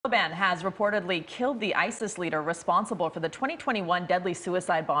Taliban has reportedly killed the ISIS leader responsible for the 2021 deadly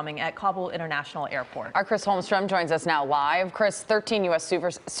suicide bombing at Kabul International Airport. Our Chris Holmstrom joins us now live. Chris, 13 U.S.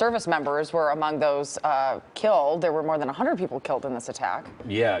 service members were among those killed. There were more than 100 people killed in this attack.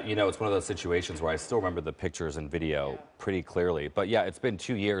 Yeah, you know, it's one of those situations where I still remember the pictures and video pretty clearly. But yeah, it's been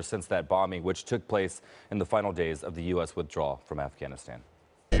 2 years since that bombing, which took place in the final days of the U.S. withdrawal from Afghanistan.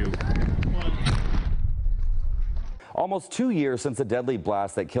 Almost 2 years since a deadly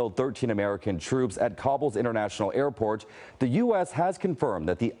blast that killed 13 American troops at Kabul's international airport, the U.S. has confirmed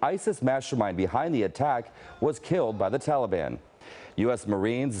that the ISIS mastermind behind the attack was killed by the Taliban. U.S.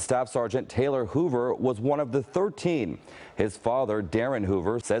 Marines Staff Sergeant Taylor Hoover was one of the 13. His father, Darren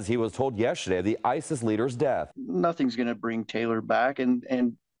Hoover, says he was told yesterday of the ISIS leader's death. Nothing's going to bring Taylor back, and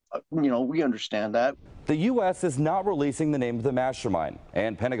you know, we understand that. The U.S. is not releasing the name of the mastermind,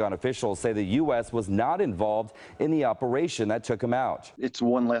 and Pentagon officials say the U.S. was not involved in the operation that took him out. It's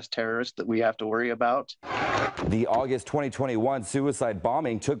one less terrorist that we have to worry about. The August 2021 suicide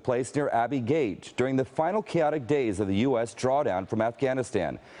bombing took place near Abbey Gate during the final chaotic days of the U.S. drawdown from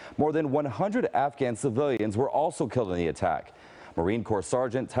Afghanistan. More than 100 Afghan civilians were also killed in the attack. Marine Corps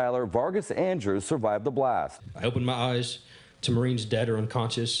Sergeant Tyler Vargas Andrews survived the blast. I opened my eyes to Marines dead or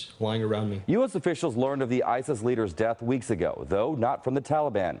unconscious lying around me. U.S. officials learned of the ISIS leader's death weeks ago, though not from the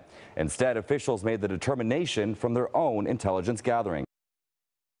Taliban. Instead, officials made the determination from their own intelligence gathering.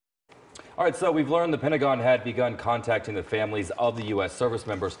 All right, so we've learned the Pentagon had begun contacting the families of the U.S. service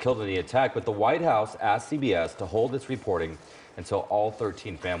members killed in the attack, but the White House asked CBS to hold its reporting until all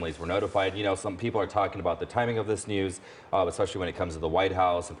 13 families were notified. You know, some people are talking about the timing of this news, especially when it comes to the White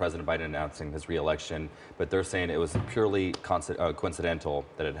House and President Biden announcing his re-election. But they're saying it was purely coincidental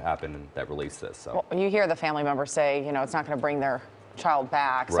that it happened that released this. So. Well, you hear the family members say, you know, it's not going to bring their child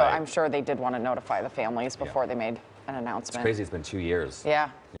back. Right. So I'm sure they did want to notify the families before they made an announcement. It's crazy. It's been 2 years. Yeah.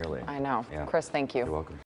 Nearly. I know. Yeah. Chris, thank you. You're welcome.